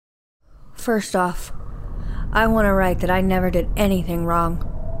First off, I want to write that I never did anything wrong.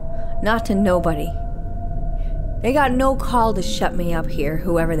 Not to nobody. They got no call to shut me up here,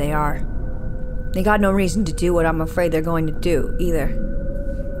 whoever they are. They got no reason to do what I'm afraid they're going to do, either.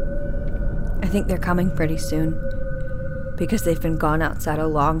 I think they're coming pretty soon, because they've been gone outside a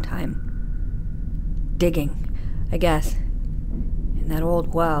long time. Digging, I guess, in that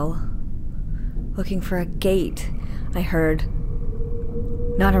old well. Looking for a gate, I heard.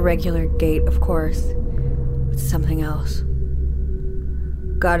 Not a regular gate, of course, but something else.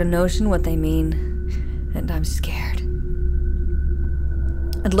 Got a notion what they mean, and I'm scared.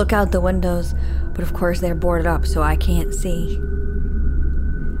 I'd look out the windows, but of course they're boarded up, so I can't see.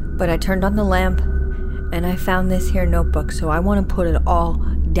 But I turned on the lamp, and I found this here notebook, so I want to put it all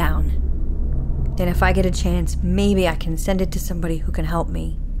down. Then if I get a chance, maybe I can send it to somebody who can help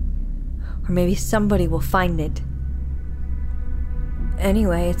me. Or maybe somebody will find it.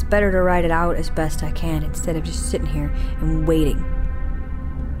 Anyway, it's better to write it out as best I can instead of just sitting here and waiting.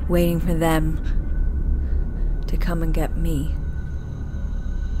 Waiting for them to come and get me.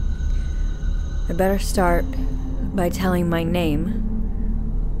 I better start by telling my name,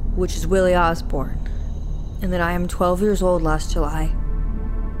 which is Willie Osborne, and that I am 12 years old last July.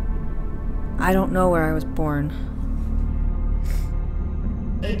 I don't know where I was born.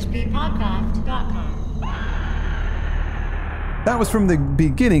 HPPodcraft.com. That was from the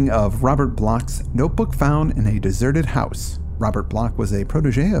beginning of Robert Bloch's Notebook Found in a Deserted House. Robert Bloch was a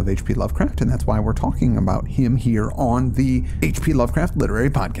protege of H.P. Lovecraft, and that's why we're talking about him here on the H.P. Lovecraft Literary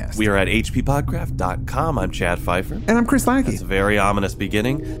Podcast. We are at hppodcraft.com. I'm Chad Pfeiffer. And I'm Chris Lackey. It's a very ominous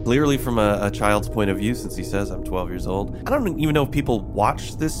beginning, clearly from a child's point of view, since he says I'm 12 years old. I don't even know if people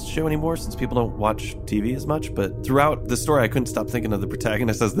watch this show anymore, since people don't watch TV as much, but throughout the story, I couldn't stop thinking of the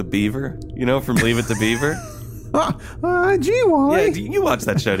protagonist as the Beaver, from Leave It to Beaver. Gee, Wally. Yeah, you watched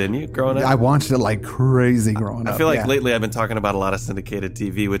that show, didn't you, growing up? I watched it like crazy growing up. I feel like lately I've been talking about a lot of syndicated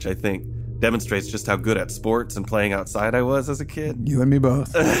TV, which I think demonstrates just how good at sports and playing outside I was as a kid. You and me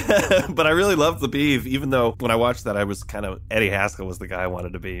both. But I really loved the Beav, even though when I watched that, I was kind of, Eddie Haskell was the guy I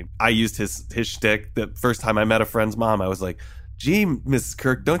wanted to be. I used his shtick. The first time I met a friend's mom, I was like, gee, Mrs.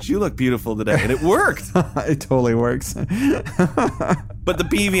 Kirk, don't you look beautiful today? And it worked. It totally works. But the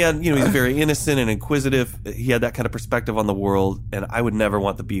Beav, he's very innocent and inquisitive. He had that kind of perspective on the world, and I would never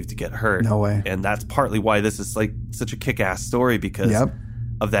want the Beav to get hurt. No way. And that's partly why this is like such a kick-ass story, because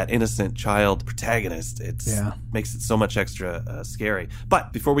of that innocent child protagonist. It makes it so much extra scary.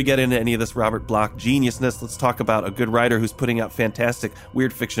 But before we get into any of this Robert Bloch geniusness, let's talk about a good writer who's putting out fantastic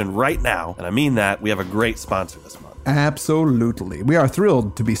weird fiction right now. And I mean that. We have a great sponsor this month. Absolutely. We are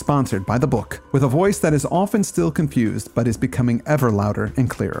thrilled to be sponsored by The Book, with a voice that is often still confused but is becoming ever louder and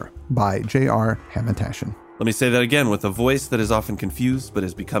clearer, by J.R. Hamantashen. Let me say that again, with a voice that is often confused but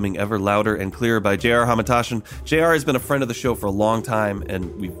is becoming ever louder and clearer, by J.R. Hamantashen. J.R. has been a friend of the show for a long time,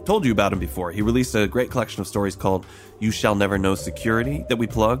 and we've told you about him before. He released a great collection of stories called You Shall Never Know Security that we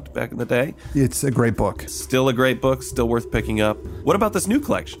plugged back in the day. It's a great book. Still a great book, still worth picking up. What about this new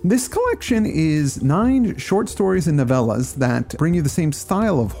collection? This collection is 9 short stories and novellas that bring you the same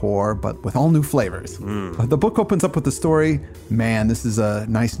style of horror, but with all new flavors. The book opens up with the story, man, this is a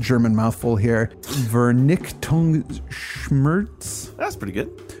nice German mouthful here, Vernichtungsschmerz. That's pretty good.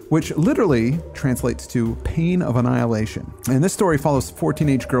 Which literally translates to pain of annihilation. And this story follows 4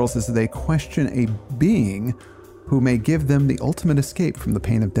 teenage girls as they question a being who may give them the ultimate escape from the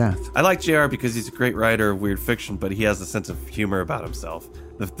pain of death. I like JR because he's a great writer of weird fiction, but he has a sense of humor about himself.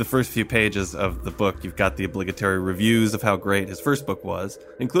 The first few pages of the book, you've got the obligatory reviews of how great his first book was,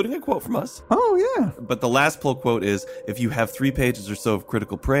 including a quote from us. Oh, yeah. But the last pull quote is, if you have 3 pages or so of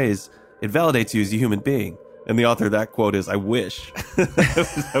critical praise, it validates you as a human being. And the author of that quote is, I wish.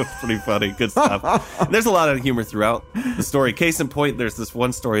 That was pretty funny. Good stuff. And there's a lot of humor throughout the story. Case in point, there's this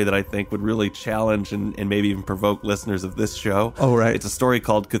one story that I think would really challenge and maybe even provoke listeners of this show. Oh, right. It's a story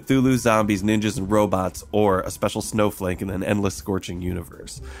called Cthulhu, Zombies, Ninjas, and Robots, or A Special Snowflake in an Endless Scorching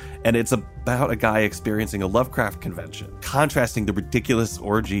Universe. And it's about a guy experiencing a Lovecraft convention, contrasting the ridiculous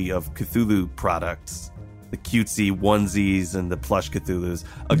orgy of Cthulhu products, the cutesy onesies and the plush Cthulhus,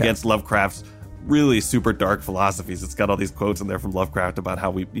 against Lovecraft's really super dark philosophies. It's got all these quotes in there from Lovecraft about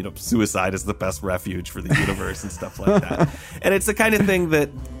how suicide is the best refuge for the universe and stuff like that. And it's the kind of thing that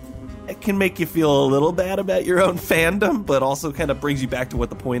it can make you feel a little bad about your own fandom, but also kind of brings you back to what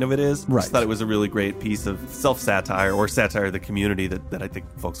the point of it is. Right. I just thought it was a really great piece of self-satire or satire of the community that I think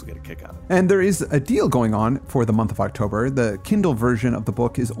folks will get a kick out of. And there is a deal going on for the month of October. The Kindle version of the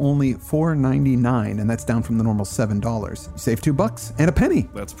book is only $4.99, and that's down from the normal $7. You save $2 and a penny.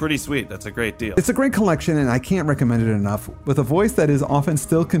 That's pretty sweet. That's a great deal. It's a great collection, and I can't recommend it enough. With a voice that is often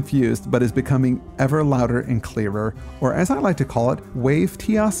still confused, but is becoming ever louder and clearer, or as I like to call it, Wave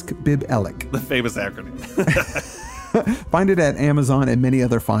Tiosk Bib Elic. The famous acronym. Find it at Amazon and many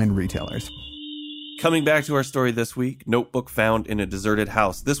other fine retailers. Coming back to our story this week, Notebook Found in a Deserted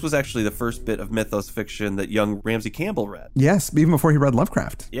House. This was actually the first bit of mythos fiction that young Ramsey Campbell read. Yes, even before he read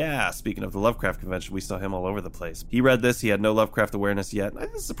Lovecraft. Yeah, speaking of the Lovecraft convention, we saw him all over the place. He read this, he had no Lovecraft awareness yet.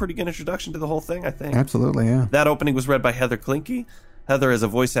 This is a pretty good introduction to the whole thing, I think. Absolutely, yeah. That opening was read by Heather Klinke. Heather, as a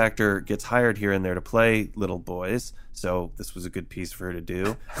voice actor, gets hired here and there to play little boys, so this was a good piece for her to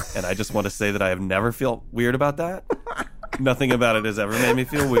do. And I just want to say that I have never felt weird about that. Nothing about it has ever made me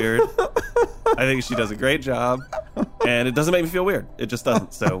feel weird. I think she does a great job, and it doesn't make me feel weird. It just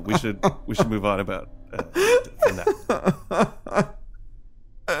doesn't. So we should move on from that.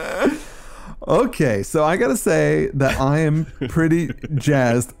 Okay, so I gotta say that I am pretty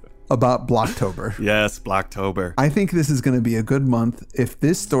jazzed about Blocktober. Yes, Blocktober. I think this is going to be a good month if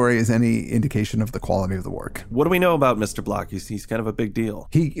this story is any indication of the quality of the work. What do we know about Mr. Bloch? He's kind of a big deal.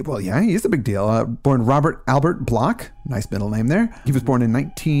 He is a big deal. Born Robert Albert Bloch, nice middle name there. He was born in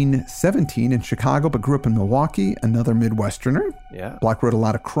 1917 in Chicago, but grew up in Milwaukee, another Midwesterner. Yeah. Bloch wrote a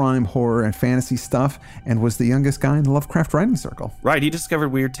lot of crime, horror, and fantasy stuff, and was the youngest guy in the Lovecraft writing circle. Right. He discovered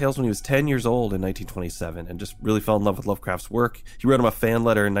Weird Tales when he was 10 years old in 1927 and just really fell in love with Lovecraft's work. He wrote him a fan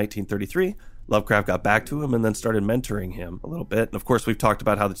letter in 1933. Lovecraft got back to him and then started mentoring him a little bit. And of course, we've talked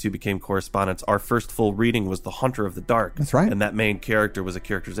about how the two became correspondents. Our first full reading was The Hunter of the Dark. That's right. And that main character was a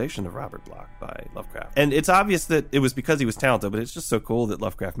characterization of Robert Bloch by Lovecraft. And it's obvious that it was because he was talented, but it's just so cool that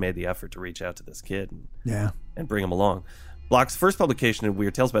Lovecraft made the effort to reach out to this kid and bring him along. Bloch's first publication in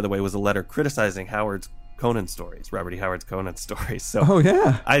Weird Tales, by the way, was a letter criticizing Howard's Conan stories, Robert E. Howard's Conan stories. So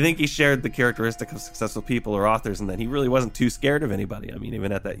I think he shared the characteristic of successful people or authors, and that he really wasn't too scared of anybody. I mean,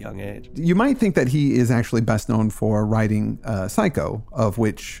 even at that young age. You might think that he is actually best known for writing Psycho, of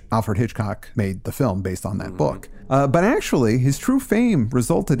which Alfred Hitchcock made the film based on that book. But actually, his true fame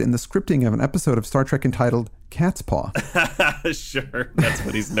resulted in the scripting of an episode of Star Trek entitled Cat's Paw. Sure, that's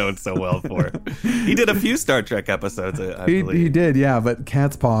what he's known so well for. He did a few Star Trek episodes, I believe. He did, yeah. But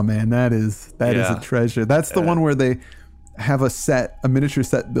Cat's Paw, man, that is a treasure. That's the one where they have a miniature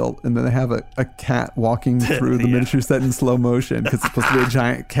set built, and then they have a cat walking through the miniature set in slow motion because it's supposed to be a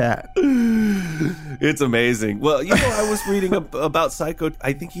giant cat. It's amazing. Well, I was reading about Psycho.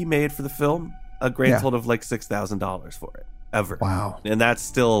 I think he made for the film a grand total of like $6,000 for it. Ever. Wow. And that's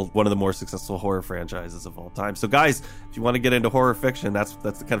still one of the more successful horror franchises of all time. So guys, if you want to get into horror fiction, that's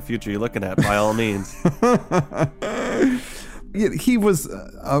the kind of future you're looking at, by all means. He was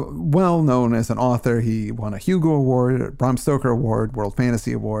well known as an author. He won a Hugo Award, a Bram Stoker Award, World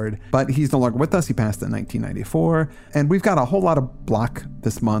Fantasy Award, but he's no longer with us. He passed in 1994. And we've got a whole lot of Bloch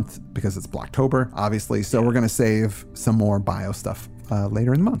this month because it's Blocktober, obviously. So we're going to save some more bio stuff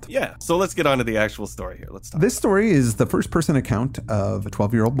later in the month. Yeah, so let's get on to the actual story here. Let's talk. This story is the first-person account of a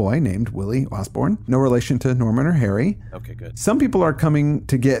 12-year-old boy named Willie Osborne. No relation to Norman or Harry. Okay, good. Some people are coming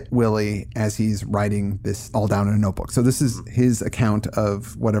to get Willie as he's writing this all down in a notebook. So this is his account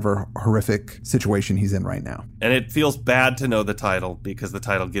of whatever horrific situation he's in right now. And it feels bad to know the title because the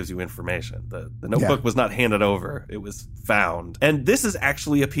title gives you information. The notebook was not handed over. It was found. And this is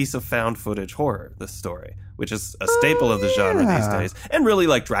actually a piece of found footage horror, this story, which is a staple of the genre these days. And really,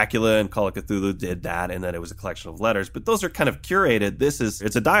 like Dracula and Call of Cthulhu did that, and then it was a collection of letters. But those are kind of curated.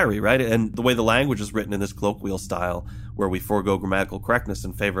 It's a diary, right? And the way the language is written in this colloquial style, where we forego grammatical correctness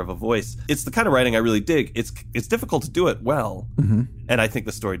in favor of a voice, it's the kind of writing I really dig. It's difficult to do it well, and I think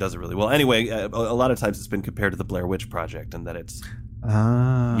the story does it really well. Anyway, a lot of times it's been compared to the Blair Witch Project, and that it's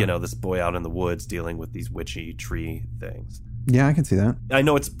this boy out in the woods dealing with these witchy tree things. Yeah, I can see that. I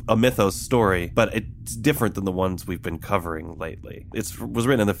know it's a mythos story, but it's different than the ones we've been covering lately. It was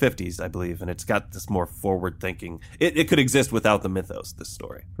written in the 50s, I believe, and it's got this more forward thinking. It could exist without the mythos, this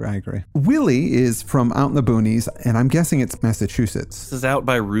story. I agree. Willie is from out in the boonies, and I'm guessing it's Massachusetts. This is out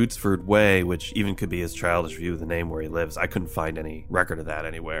by Rootsford Way, which even could be his childish view of the name where he lives. I couldn't find any record of that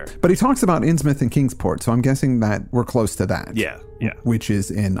anywhere. But he talks about Innsmouth and Kingsport, so I'm guessing that we're close to that. Yeah. Which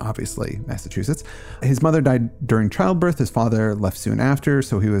is in, obviously, Massachusetts. His mother died during childbirth. His father left soon after,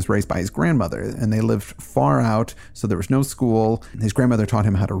 so he was raised by his grandmother, and they lived far out, so there was no school. His grandmother taught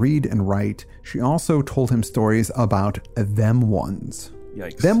him how to read and write. She also told him stories about them ones.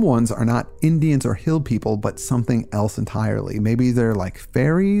 Yikes. Them ones are not Indians or hill people, but something else entirely. Maybe they're like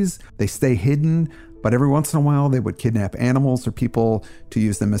fairies. They stay hidden, but every once in a while they would kidnap animals or people to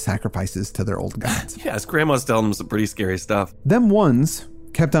use them as sacrifices to their old gods. Yes, Grandma's telling them some pretty scary stuff. Them ones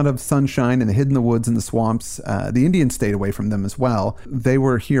kept out of sunshine and they hid in the woods and the swamps. The Indians stayed away from them as well. They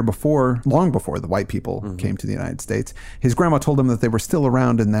were here long before the white people came to the United States. His grandma told him that they were still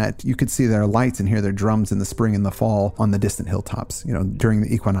around and that you could see their lights and hear their drums in the spring and the fall on the distant hilltops, during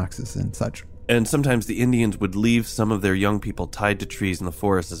the equinoxes and such. And sometimes the Indians would leave some of their young people tied to trees in the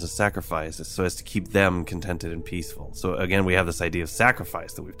forest as a sacrifice so as to keep them contented and peaceful. So again, we have this idea of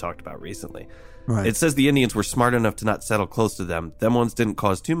sacrifice that we've talked about recently. Right. It says the Indians were smart enough to not settle close to them. Them ones didn't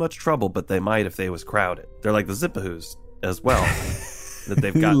cause too much trouble, but they might if they was crowded. They're like the Zippahoos as well. That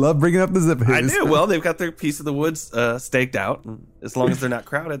they've got. You love bringing up the Zippahoos. I do. Well, they've got their piece of the woods staked out. And as long as they're not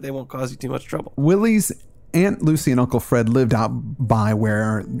crowded, they won't cause you too much trouble. Willie's Aunt Lucy and Uncle Fred lived out by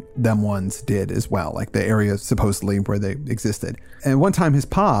where them ones did as well, like the area supposedly where they existed. And one time his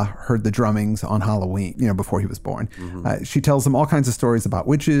pa heard the drummings on Halloween, before he was born. She tells him all kinds of stories about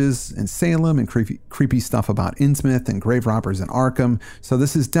witches in Salem and creepy stuff about Innsmouth and grave robbers in Arkham. So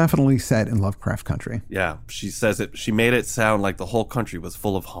this is definitely set in Lovecraft country. Yeah, she says she made it sound like the whole country was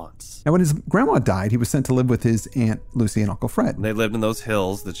full of haunts. And when his grandma died, he was sent to live with his Aunt Lucy and Uncle Fred. And they lived in those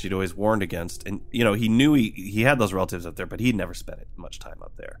hills that she'd always warned against. And, he knew he had those relatives up there, but he'd never spent much time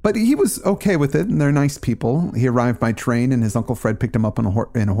up there. But he was okay with it, and they're nice people. He arrived by train, and his Uncle Fred picked him up in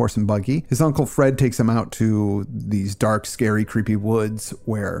a horse and buggy. His Uncle Fred takes him out to these dark, scary, creepy woods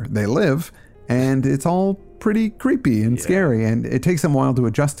where they live, and it's all pretty creepy and scary, and it takes him a while to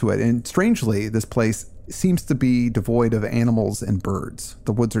adjust to it. And strangely, this place seems to be devoid of animals and birds.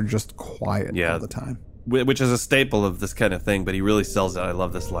 The woods are just quiet all the time. Which is a staple of this kind of thing, but he really sells it. I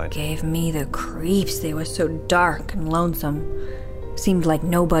love this line. Gave me the creeps. They were so dark and lonesome. Seemed like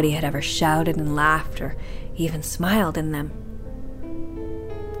nobody had ever shouted and laughed or even smiled in them.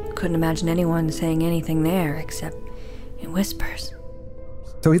 Couldn't imagine anyone saying anything there except in whispers.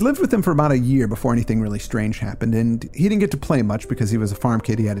 So he lived with them for about a year before anything really strange happened, and he didn't get to play much because he was a farm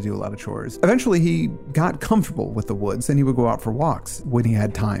kid. He had to do a lot of chores. Eventually, he got comfortable with the woods, and he would go out for walks when he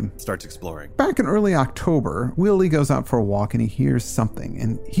had time. Starts exploring. Back in early October, Willie goes out for a walk, and he hears something,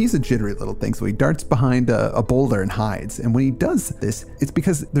 and he's a jittery little thing, so he darts behind a boulder and hides. And when he does this, it's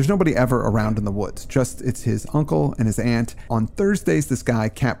because there's nobody ever around in the woods. It's his uncle and his aunt. On Thursdays, this guy,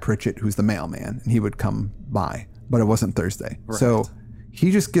 Cap Pritchett, who's the mailman, and he would come by, but it wasn't Thursday. Right. So he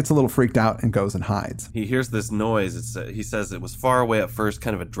just gets a little freaked out and goes and hides. He hears this noise. He says it was far away at first,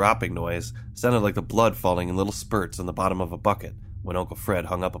 kind of a dropping noise. Sounded like the blood falling in little spurts on the bottom of a bucket when Uncle Fred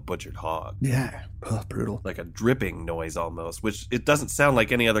hung up a butchered hog. Yeah, brutal. Like a dripping noise almost, which it doesn't sound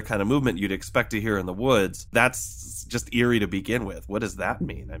like any other kind of movement you'd expect to hear in the woods. That's just eerie to begin with. What does that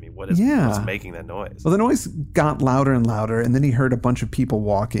mean? I mean, what's making that noise? Well, the noise got louder and louder, and then he heard a bunch of people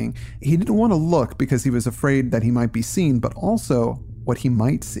walking. He didn't want to look because he was afraid that he might be seen, but also what he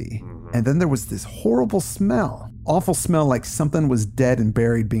might see. And then there was this horrible smell. Awful smell, like something was dead and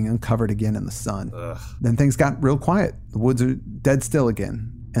buried, being uncovered again in the sun. Ugh. Then things got real quiet. The woods are dead still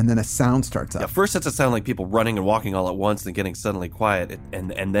again. And then a sound starts up. Yeah, first it's a sound like people running and walking all at once and getting suddenly quiet.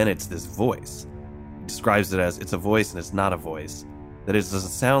 And then it's this voice. He describes it as it's a voice and it's not a voice. That it doesn't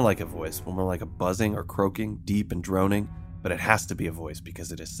sound like a voice, but more like a buzzing or croaking, deep and droning. But it has to be a voice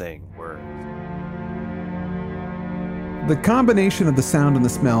because it is saying words. The combination of the sound and the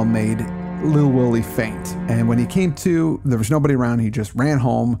smell made Lil Willie faint. And when he came to, there was nobody around. He just ran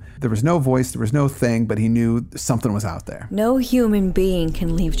home. There was no voice. There was no thing, but he knew something was out there. No human being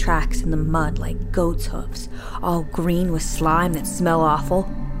can leave tracks in the mud like goat's hooves, all green with slime that smell awful.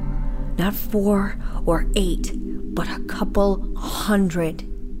 Not 4 or 8, but a couple 100.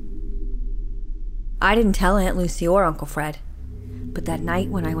 I didn't tell Aunt Lucy or Uncle Fred. But that night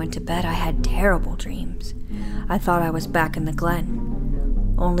when I went to bed, I had terrible dreams. I thought I was back in the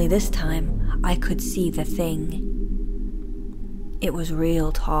glen. Only this time, I could see the thing. It was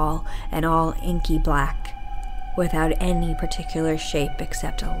real tall and all inky black, without any particular shape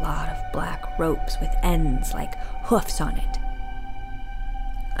except a lot of black ropes with ends like hoofs on it.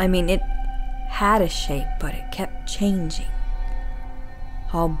 I mean, it had a shape, but it kept changing.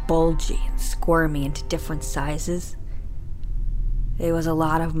 All bulgy and squirmy into different sizes. There was a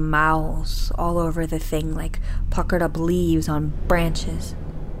lot of mouths all over the thing, like puckered up leaves on branches.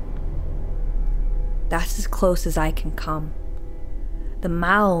 That's as close as I can come. The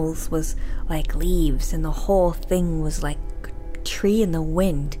mouths was like leaves, and the whole thing was like a tree in the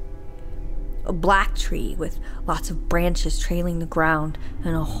wind. A black tree with lots of branches trailing the ground,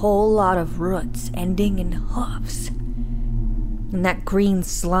 and a whole lot of roots ending in hoofs. And that green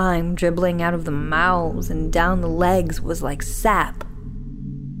slime dribbling out of the mouths and down the legs was like sap.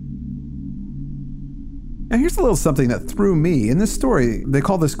 Now, here's a little something that threw me. In this story, they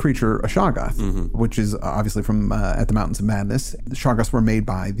call this creature a Shoggoth, which is obviously from At the Mountains of Madness. The Shoggoths were made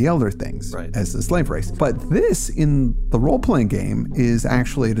by the Elder Things as a slave race. But this, in the role-playing game, is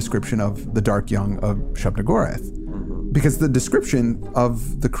actually a description of the Dark Young of Shub-Niggurath. Because the description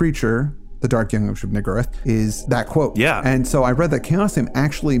of the creature, the Dark Young of Shub-Niggurath, is that quote. Yeah. And so I read that Chaosium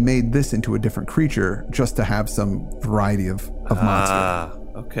actually made this into a different creature just to have some variety of monster.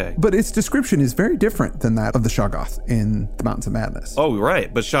 Okay. But its description is very different than that of the Shoggoth in The Mountains of Madness. Oh,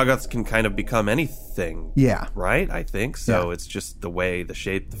 right. But Shoggoths can kind of become anything. Yeah. Right? I think. So It's just the way, the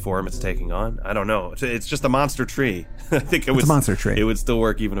shape, the form it's taking on. I don't know. It's just a monster tree. I think it's a monster tree. It would still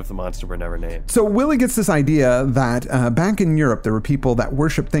work even if the monster were never named. So Willie gets this idea that back in Europe, there were people that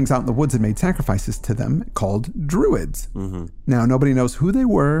worshipped things out in the woods and made sacrifices to them called druids. Now, nobody knows who they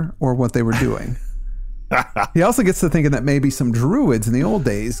were or what they were doing. He also gets to thinking that maybe some druids in the old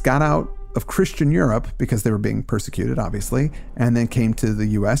days got out of Christian Europe because they were being persecuted, obviously, and then came to the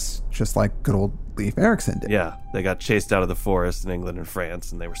U.S. just like good old Leif Erikson did. Yeah, they got chased out of the forest in England and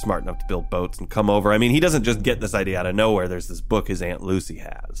France, and they were smart enough to build boats and come over. I mean, he doesn't just get this idea out of nowhere. There's this book his Aunt Lucy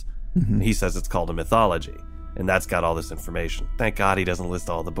has. And he says it's called a mythology. And that's got all this information. Thank God he doesn't list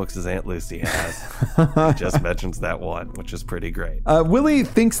all the books his Aunt Lucy has. He just mentions that one, which is pretty great. Willie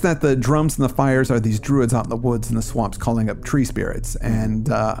thinks that the drums and the fires are these druids out in the woods and the swamps calling up tree spirits. And,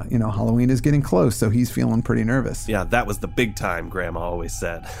 Halloween is getting close, so he's feeling pretty nervous. Yeah, that was the big time, Grandma always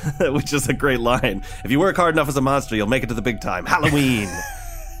said, which is a great line. If you work hard enough as a monster, you'll make it to the big time. Halloween!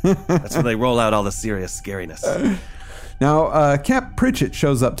 That's when they roll out all the serious scariness. Now, Cap Pritchett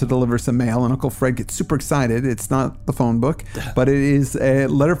shows up to deliver some mail, and Uncle Fred gets super excited. It's not the phone book, but it is a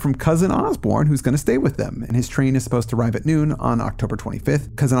letter from Cousin Osborne, who's going to stay with them. And his train is supposed to arrive at noon on October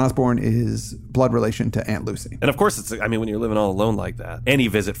 25th. Cousin Osborne is blood relation to Aunt Lucy. And of course, when you're living all alone like that, any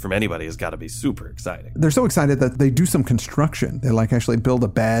visit from anybody has got to be super exciting. They're so excited that they do some construction. They actually build a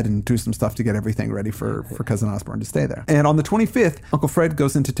bed and do some stuff to get everything ready for Cousin Osborne to stay there. And on the 25th, Uncle Fred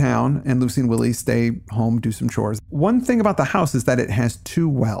goes into town, and Lucy and Willie stay home, do some chores. One thing about the house is that it has two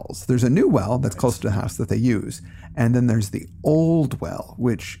wells. There's a new well that's close to the house that they use. And then there's the old well,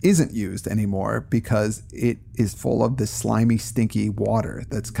 which isn't used anymore because it is full of this slimy, stinky water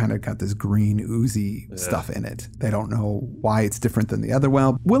that's kind of got this green, oozy stuff in it. They don't know why it's different than the other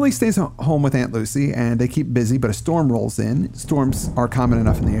well. Willie stays home with Aunt Lucy, and they keep busy, but a storm rolls in. Storms are common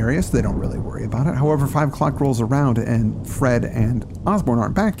enough in the area, so they don't really worry about it. However, 5 o'clock rolls around, and Fred and Osborne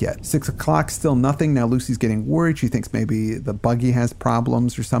aren't back yet. 6 o'clock, still nothing. Now Lucy's getting worried. She thinks maybe the buggy has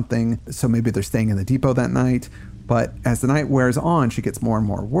problems or something, so maybe they're staying in the depot that night. But as the night wears on, she gets more and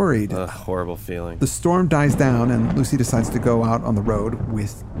more worried. A horrible feeling. The storm dies down, and Lucy decides to go out on the road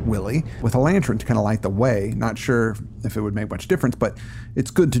with Willie with a lantern to kind of light the way. Not sure if it would make much difference, but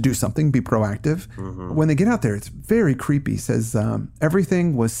it's good to do something, be proactive. When they get out there, it's very creepy. It says,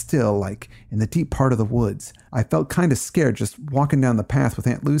 everything was still, like in the deep part of the woods. I felt kind of scared just walking down the path with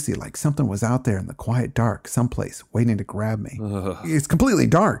Aunt Lucy, like something was out there in the quiet dark someplace waiting to grab me. It's completely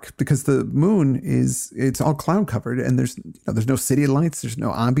dark because the moon it's all cloud covered, and there's no city lights, there's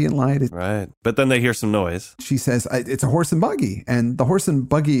no ambient light. Right. But then they hear some noise. She says, it's a horse and buggy, and the horse and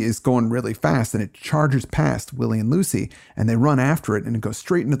buggy is going really fast, and it charges past Willie and Lucy, and they run after it, and it goes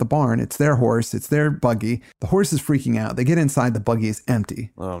straight into the barn. It's their horse, it's their buggy. The horse is freaking out. They get inside, the buggy is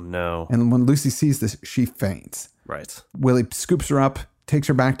empty. Oh no. And when Lucy sees this, she faints. Right. Willie scoops her up, takes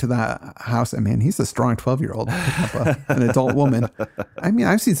her back to the house. I mean, he's a strong 12-year-old picking up an adult woman. I mean,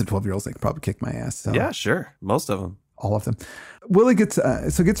 I've seen some 12-year-olds that could probably kick my ass. So. Yeah, sure. Most of them. All of them. Willie gets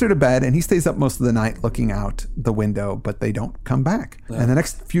her to bed, and he stays up most of the night looking out the window, but they don't come back. And the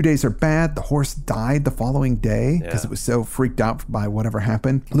next few days are bad. The horse died the following day because it was so freaked out by whatever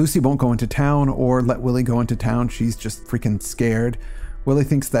happened. Lucy won't go into town or let Willie go into town. She's just freaking scared. Willie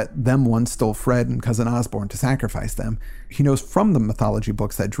thinks that them ones stole Fred and Cousin Osborne to sacrifice them. He knows from the mythology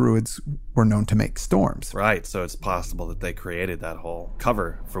books that druids were known to make storms. Right, so it's possible that they created that whole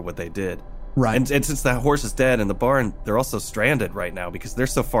cover for what they did. Right. And since that horse is dead in the barn, they're also stranded right now because they're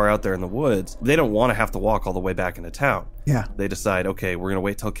so far out there in the woods. They don't want to have to walk all the way back into town. Yeah. They decide, okay, we're going to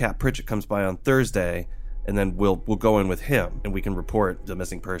wait till Cap Pritchett comes by on Thursday, and then we'll go in with him, and we can report the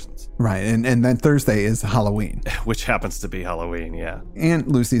missing persons. Right, and then Thursday is Halloween. Which happens to be Halloween, yeah. Aunt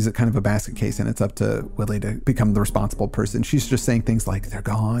Lucy's a kind of a basket case, and it's up to Willie to become the responsible person. She's just saying things like, they're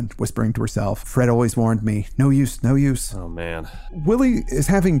gone, whispering to herself. Fred always warned me, no use, no use. Oh, man. Willie is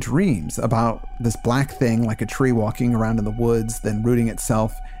having dreams about this black thing, like a tree walking around in the woods, then rooting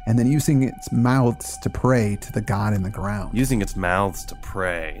itself and then using its mouths to pray to the god in the ground. Using its mouths to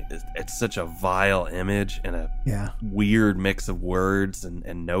pray. It's such a vile image and a weird mix of words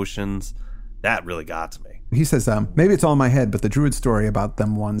and notions. That really got to me. He says, maybe it's all in my head, but the druid story about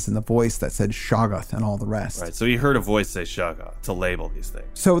them ones and the voice that said Shoggoth and all the rest. Right, so he heard a voice say Shoggoth to label these things.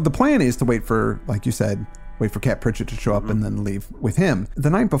 So the plan is to wait for, like you said, wait for Cat Pritchett to show up and then leave with him. The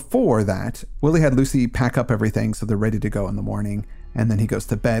night before that, Willie had Lucy pack up everything so they're ready to go in the morning. And then he goes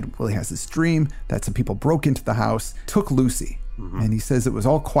to bed. Willie has this dream that some people broke into the house, took Lucy. And he says it was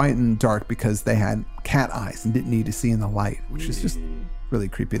all quiet and dark because they had cat eyes and didn't need to see in the light, which is just really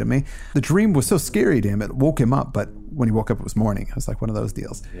creepy to me. The dream was so scary to him, it woke him up, but when he woke up, it was morning. It was like one of those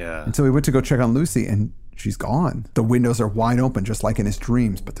deals. Yeah. And so he went to go check on Lucy, and she's gone. The windows are wide open, just like in his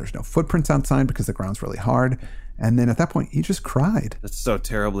dreams, but there's no footprints outside because the ground's really hard. And then at that point, he just cried. That's so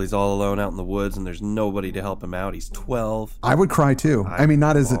terrible. He's all alone out in the woods, and there's nobody to help him out. He's 12. I would cry too. I mean,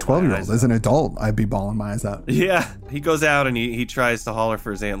 not as a 12-year-old. As an adult, I'd be bawling my eyes out. Yeah. He goes out and he tries to holler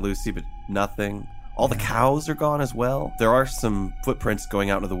for his Aunt Lucy, but nothing. All the cows are gone as well. There are some footprints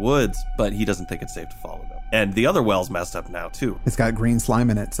going out into the woods, but he doesn't think it's safe to follow them. And the other well's messed up now, too. It's got green slime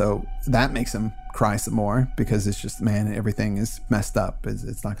in it, so that makes him cry some more because it's just, man, everything is messed up.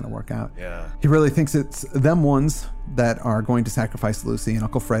 It's not going to work out. Yeah. He really thinks it's them ones that are going to sacrifice Lucy and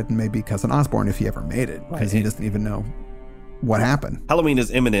Uncle Fred and maybe Cousin Osborne if he ever made it, because he doesn't even know what happened. Halloween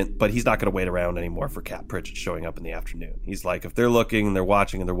is imminent, but he's not going to wait around anymore for Cat Pritchett showing up in the afternoon. He's like, if they're looking and they're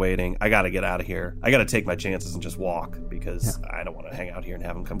watching and they're waiting, I got to get out of here. I got to take my chances and just walk because I don't want to hang out here and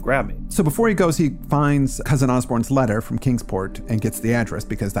have him come grab me. So before he goes, he finds Cousin Osborne's letter from Kingsport and gets the address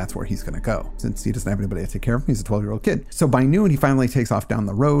because that's where he's going to go. Since he doesn't have anybody to take care of him, he's a 12-year-old kid. So by noon, he finally takes off down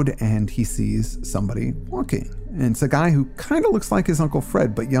the road and he sees somebody walking. And it's a guy who kind of looks like his Uncle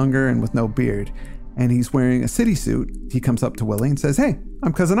Fred, but younger and with no beard. And he's wearing a city suit. He comes up to Willie and says, "Hey,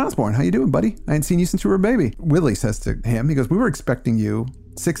 I'm Cousin Osborne. How you doing, buddy? I ain't seen you since you were a baby." Willie says to him, he goes, "We were expecting you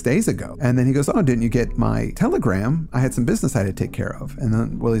 6 days ago." And then he goes, "Oh, didn't you get my telegram? I had some business I had to take care of." And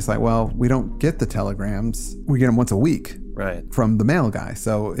then Willie's like, "Well, we don't get the telegrams. We get them once a week." Right. From the mail guy,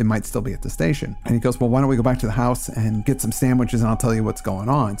 so it might still be at the station. And he goes, "Well, why don't we go back to the house and get some sandwiches and I'll tell you what's going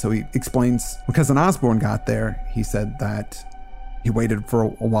on." So he explains when Cousin Osborne got there, he said that he waited for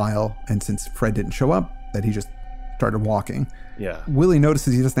a while, and since Fred didn't show up, that he just started walking. Yeah. Willie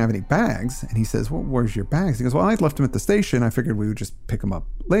notices he doesn't have any bags, and he says, "Well, where's your bags?" He goes, "Well, I left them at the station. I figured we would just pick them up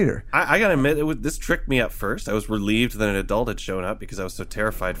later." I gotta admit, this tricked me at first. I was relieved that an adult had shown up because I was so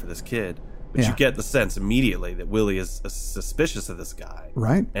terrified for this kid. But you get the sense immediately that Willie is suspicious of this guy.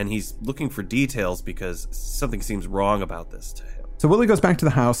 Right. And he's looking for details because something seems wrong about this to him. So Willie goes back to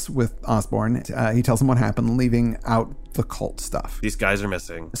the house with Osborne. He tells him what happened, leaving out the cult stuff. These guys are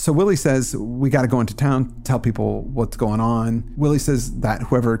missing. So Willie says, "We got to go into town, tell people what's going on." Willie says that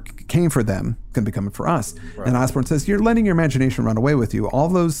whoever came for them is going to be coming for us. Right. And Osborne says, "You're letting your imagination run away with you. All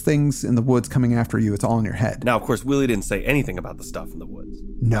those things in the woods coming after you, it's all in your head." Now, of course, Willie didn't say anything about the stuff in the woods.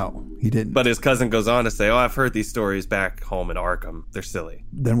 No, he didn't. But his cousin goes on to say, "Oh, I've heard these stories back home in Arkham. They're silly."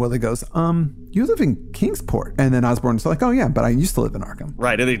 Then Willie goes, "You live in Kingsport." And then Osborne's like, "Oh yeah, but I used to live in Arkham."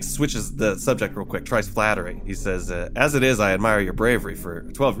 Right, and he switches the subject real quick, tries flattery. He says, "As it is, I admire your bravery. For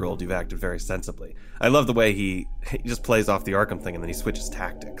a 12-year-old, you've acted very sensibly." I love the way he just plays off the Arkham thing and then he switches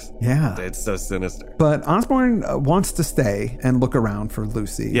tactics. Yeah. It's so sinister. But Osborne wants to stay and look around for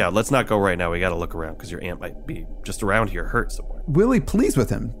Lucy. Yeah, let's not go right now. We got to look around because your aunt might be just around here hurt somewhere. Willie pleads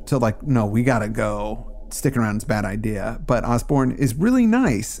with him to like, "No, we got to go. Sticking around is a bad idea." But Osborne is really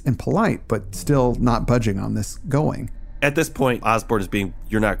nice and polite, but still not budging on this going. At this point, Osborne is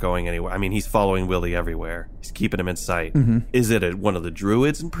you're not going anywhere. I mean, he's following Willie everywhere. He's keeping him in sight. Mm-hmm. Is it one of the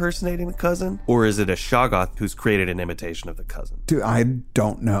druids impersonating the cousin? Or is it a Shoggoth who's created an imitation of the cousin? Dude, I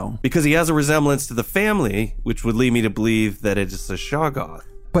don't know. Because he has a resemblance to the family, which would lead me to believe that it is a Shoggoth.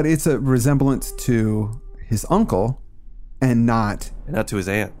 But it's a resemblance to his uncle and not to his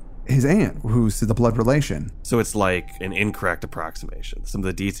aunt. His aunt, who's the blood relation. So it's like an incorrect approximation. Some of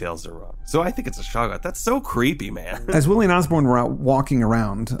the details are wrong. So I think it's a Shoggoth. That's so creepy, man. As Willie and Osborne were out walking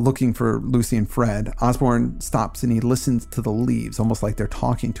around looking for Lucy and Fred, Osborne stops and he listens to the leaves, almost like they're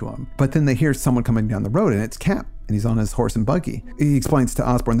talking to him. But then they hear someone coming down the road, and it's Cap. And he's on his horse and buggy. He explains to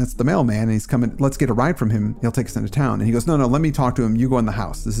Osborne, "That's the mailman, and he's coming. Let's get a ride from him. He'll take us into town." And he goes, No, let me talk to him. You go in the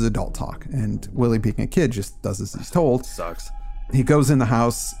house. This is adult talk." And Willie, being a kid, just does as he's told. Sucks. He goes in the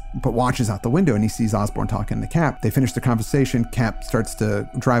house, but watches out the window, and he sees Osborne talking to Cap. They finish the conversation. Cap starts to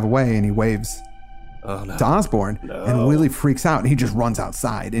drive away, and he waves to Osborn. And Willie freaks out and he just runs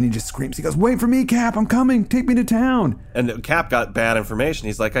outside and he just screams. He goes, "Wait for me, Cap, I'm coming, take me to town." And Cap got bad information.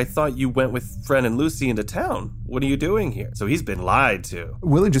 He's like, "I thought you went with Fred and Lucy into town. What are you doing here?" So he's been lied to.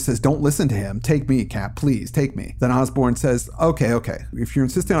 Willie just says, "Don't listen to him. Take me, Cap, please, take me." Then Osborn says, okay. If you're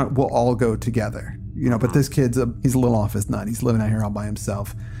insisting on it, we'll all go together. But this kid's he's a little off his nut. He's living out here all by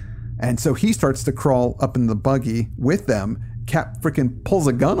himself. And so he starts to crawl up in the buggy with them. Cap freaking pulls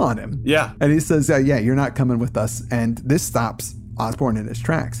a gun on him. Yeah. And he says, yeah, you're not coming with us. And this stops Osborn in his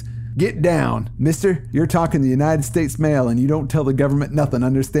tracks. "Get down, mister. You're talking the United States mail and you don't tell the government nothing,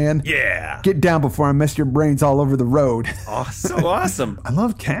 understand? Yeah. Get down before I mess your brains all over the road." Oh, so awesome. I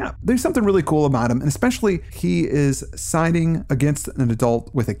love Cap. There's something really cool about him. And especially he is siding against an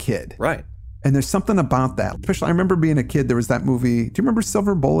adult with a kid. Right. And there's something about that. Especially, I remember being a kid, there was that movie. Do you remember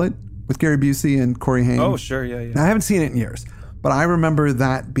Silver Bullet with Gary Busey and Corey Haim? Oh, sure. Yeah. Now, I haven't seen it in years, but I remember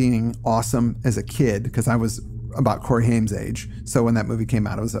that being awesome as a kid because I was about Corey Haim's age. So when that movie came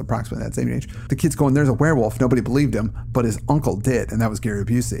out, it was approximately that same age. The kid's going, "There's a werewolf." Nobody believed him, but his uncle did, and that was Gary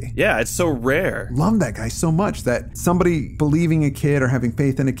Busey. Yeah, it's so rare. Love that guy so much that somebody believing a kid or having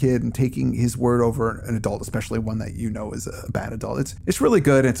faith in a kid and taking his word over an adult, especially one that is a bad adult. It's really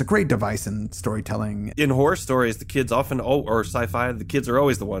good. It's a great device in storytelling. In horror stories, the kids often, or sci-fi, the kids are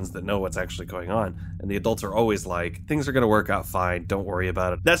always the ones that know what's actually going on. And the adults are always like, "Things are going to work out fine. Don't worry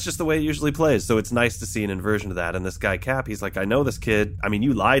about it." That's just the way it usually plays. So it's nice to see an inversion of that. And this guy, Cap, he's like, "I know this kid. I mean,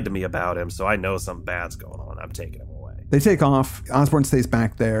 you lied to me about him, so I know something bad's going on. I'm taking him away." They take off. Osborn stays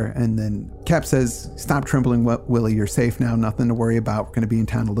back there, and then Cap says, "Stop trembling, Willie. You're safe now. Nothing to worry about. We're going to be in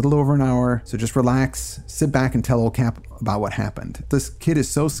town a little over an hour, so just relax, sit back, and tell old Cap about what happened." This kid is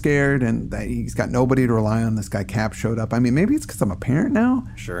so scared, and that he's got nobody to rely on. This guy Cap showed up. I mean, maybe it's because I'm a parent now.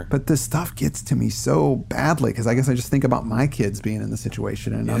 Sure. But this stuff gets to me so badly because I guess I just think about my kids being in the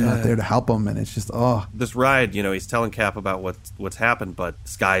situation, and I'm not there to help them, and it's just, This ride, he's telling Cap about what's happened, but the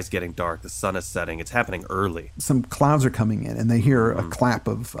sky's getting dark. The sun is setting. It's happening early. Some clouds are coming in, and they hear a clap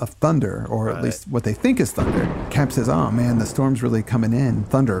of thunder, or at least what they think is thunder. Cap says, "Oh man, the storm's really coming in,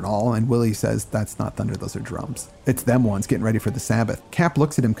 thunder and all." And Willie says, "That's not thunder, those are drums. It's them ones getting ready for the Sabbath." Cap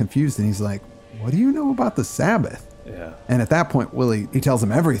looks at him confused, and he's like, "What do you know about the Sabbath?" Yeah. And at that point, Willie, he tells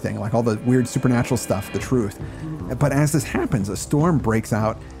him everything, like all the weird supernatural stuff, the truth. But as this happens, a storm breaks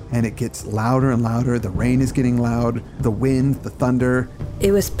out, and it gets louder and louder. The rain is getting loud, the wind, the thunder.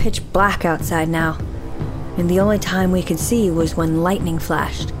 It was pitch black outside now, and the only time we could see was when lightning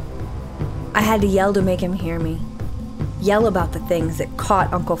flashed. I had to yell to make him hear me. Yell about the things that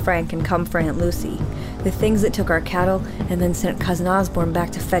caught Uncle Frank and come for Aunt Lucy, the things that took our cattle and then sent Cousin Osborn back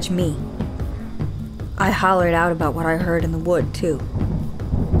to fetch me. I hollered out about what I heard in the wood, too.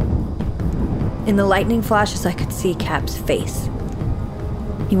 In the lightning flashes, I could see Cap's face.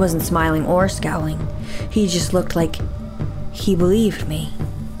 He wasn't smiling or scowling. He just looked like he believed me.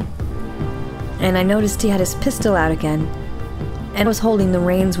 And I noticed he had his pistol out again, and was holding the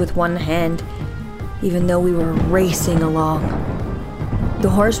reins with one hand, even though we were racing along. The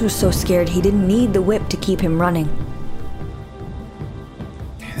horse was so scared he didn't need the whip to keep him running.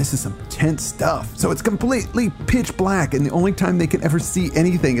 This is some tense stuff. So it's completely pitch black, and the only time they can ever see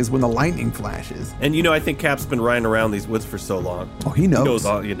anything is when the lightning flashes. And I think Cap's been riding around these woods for so long. Oh, he knows. He knows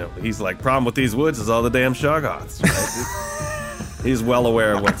all, he's like, problem with these woods is all the damn Shoggoths. Right? He's well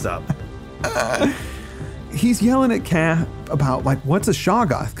aware of what's up. He's yelling at Cap about, like, what's a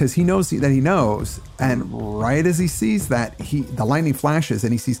Shoggoth? Because he knows that he knows. And right as he sees that, the lightning flashes,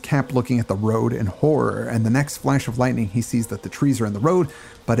 and he sees Cap looking at the road in horror. And the next flash of lightning, he sees that the trees are in the road,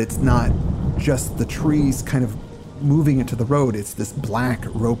 but it's not just the trees kind of moving into the road. It's this black,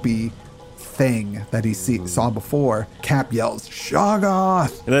 ropey thing that he saw before. Cap yells,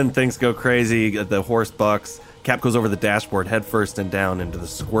 "Shoggoth!" And then things go crazy. The horse bucks. Cap goes over the dashboard headfirst and down into the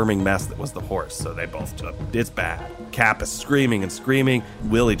squirming mess that was the horse. So they both it's bad. Cap is screaming and screaming.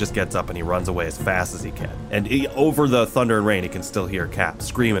 Willie just gets up and he runs away as fast as he can. And over the thunder and rain, he can still hear Cap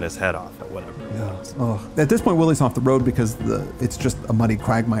screaming his head off at whatever. Yeah. Oh. At this point, Willie's off the road because it's just a muddy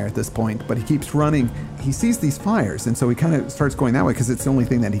quagmire at this point. But he keeps running. He sees these fires, and so he kind of starts going that way because it's the only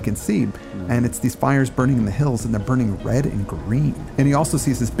thing that he can see. And it's these fires burning in the hills, and they're burning red and green. And he also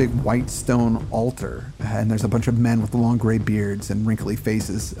sees this big white stone altar, and there's a bunch of men with long gray beards and wrinkly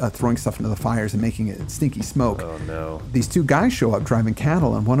faces throwing stuff into the fires and making it stinky smoke. Oh, no. These two guys show up driving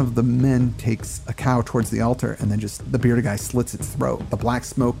cattle, and one of the men takes a cow towards the altar, and then just the bearded guy slits its throat. The black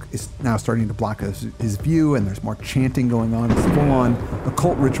smoke is now starting to block his view, and there's more chanting going on. It's full-on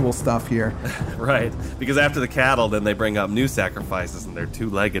occult ritual stuff here. Right, because after the cattle, then they bring up new sacrifices, and they're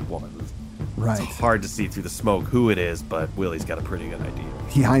two-legged ones. Right. It's hard to see through the smoke who it is, but Willie's got a pretty good idea.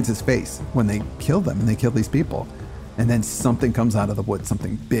 He hides his face when they kill them, and they kill these people. And then something comes out of the wood,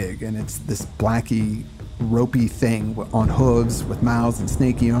 something big, and it's this blacky, ropey thing on hooves with mouths and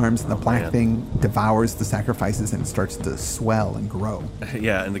snaky arms, and the black thing devours the sacrifices and starts to swell and grow.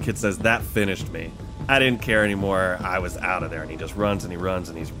 Yeah, and the kid says, that finished me. I didn't care anymore. I was out of there. And he just runs and he runs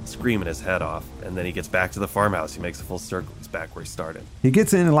and he's screaming his head off. And then he gets back to the farmhouse. He makes a full circle. He's back where he started. He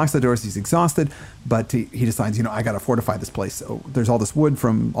gets in and locks the doors. He's exhausted, but he decides, I got to fortify this place. So there's all this wood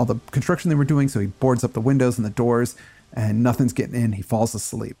from all the construction they were doing. So he boards up the windows and the doors, and nothing's getting in. He falls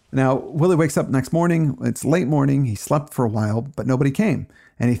asleep. Now, Willie wakes up next morning. It's late morning. He slept for a while, but nobody came.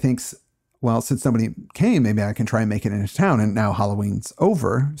 And he thinks, well, since nobody came, maybe I can try and make it into town. And now Halloween's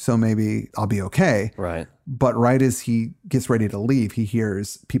over, so maybe I'll be okay. Right. But right as he gets ready to leave, he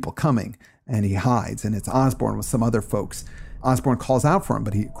hears people coming, and he hides. And it's Osborne with some other folks. Osborne calls out for him,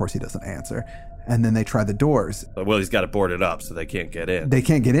 but of course he doesn't answer. And then they try the doors. Well, he's got it boarded up, so they can't get in. They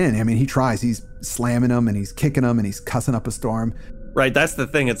can't get in. I mean, he tries. He's slamming them, and he's kicking them, and he's cussing up a storm. Right, that's the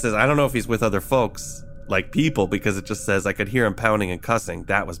thing. It says, I don't know if he's with other folks, like people, because it just says, I could hear him pounding and cussing.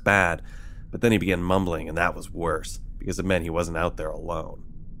 That was bad. But then he began mumbling, and that was worse, because it meant he wasn't out there alone.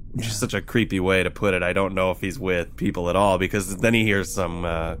 Which is such a creepy way to put it. I don't know if he's with people at all, because then he hears some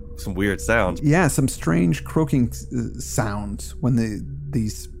weird sounds. Yeah, some strange croaking sounds when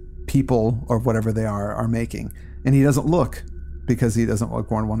these people, or whatever they are making. And he doesn't look, because he doesn't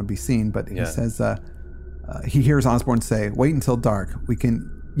want to be seen. But he says, he hears Osborne say, wait until dark. We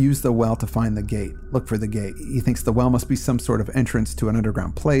can use the well to find the gate. Look for the gate. He thinks the well must be some sort of entrance to an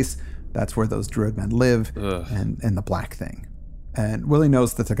underground place. That's where those druid men live, and the black thing. And Willie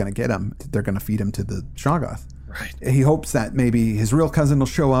knows that they're going to get him. They're going to feed him to the Shoggoth. Right. He hopes that maybe his real cousin will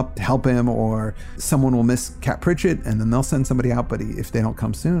show up to help him, or someone will miss Cat Pritchett, and then they'll send somebody out. But if they don't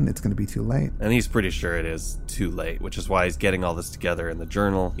come soon, it's going to be too late. And he's pretty sure it is too late, which is why he's getting all this together in the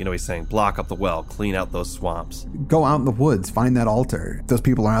journal. He's saying, block up the well, clean out those swamps. Go out in the woods, find that altar. Those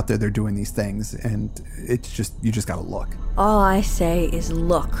people are out there, they're doing these things, and it's just, you just got to look. All I say is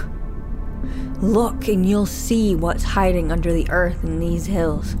look. Look, and you'll see what's hiding under the earth in these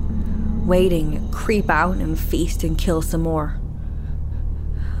hills, waiting to creep out and feast and kill some more.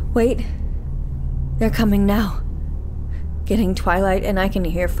 Wait, they're coming now. Getting twilight, and I can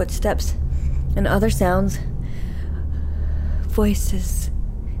hear footsteps and other sounds, voices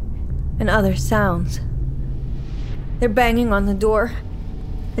and other sounds. They're banging on the door,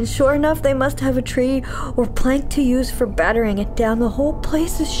 and sure enough, they must have a tree or plank to use for battering it down. The whole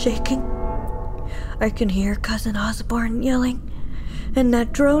place is shaking. I can hear Cousin Osborne yelling, and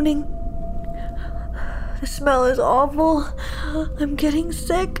that droning. The smell is awful. I'm getting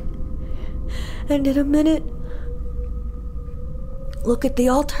sick. And in a minute, look at the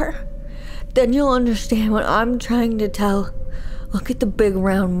altar. Then you'll understand what I'm trying to tell. Look at the big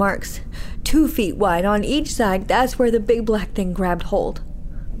round marks, 2 feet wide on each side. That's where the big black thing grabbed hold.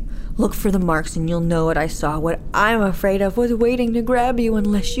 Look for the marks and you'll know what I saw. What I'm afraid of was waiting to grab you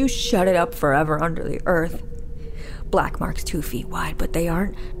unless you shut it up forever under the earth. Black marks 2 feet wide, but they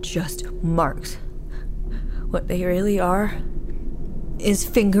aren't just marks. What they really are is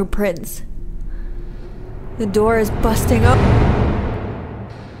fingerprints. The door is busting up.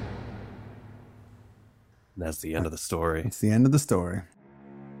 That's the end of the story. It's the end of the story.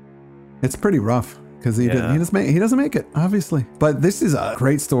 It's pretty rough. Because he doesn't make it, obviously. But this is a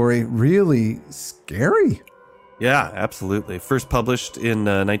great story. Really scary. Yeah, absolutely. First published in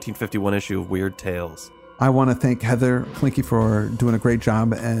 1951 issue of Weird Tales. I want to thank Heather Klinke for doing a great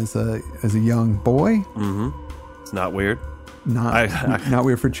job as a young boy. Mm-hmm. It's not weird. Not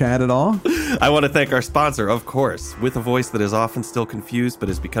weird for Chad at all. I want to thank our sponsor, of course, with a voice that is often still confused but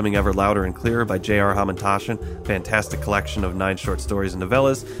is becoming ever louder and clearer, by J.R. Hamantashen. Fantastic collection of 9 short stories and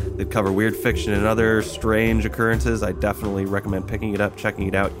novellas that cover weird fiction and other strange occurrences. I definitely recommend picking it up, checking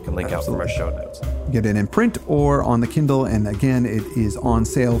it out. You can link out from our show notes. Get it in print or on the Kindle, and again, it is on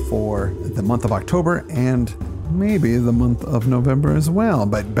sale for the month of October and maybe the month of November as well,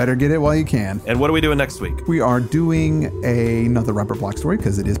 but better get it while you can. And what are we doing next week? We are doing another Robert Bloch story,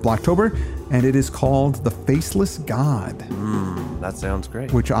 because it is Blocktober, and it is called The Faceless God. That sounds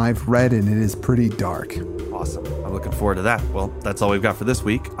great. Which I've read, and it is pretty dark. Awesome. I'm looking forward to that. Well, that's all we've got for this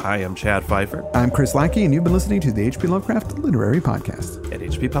week. I am Chad Pfeiffer. I'm Chris Lackey, and you've been listening to the H.P. Lovecraft Literary Podcast. At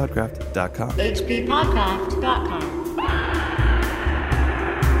hppodcraft.com. hppodcraft.com.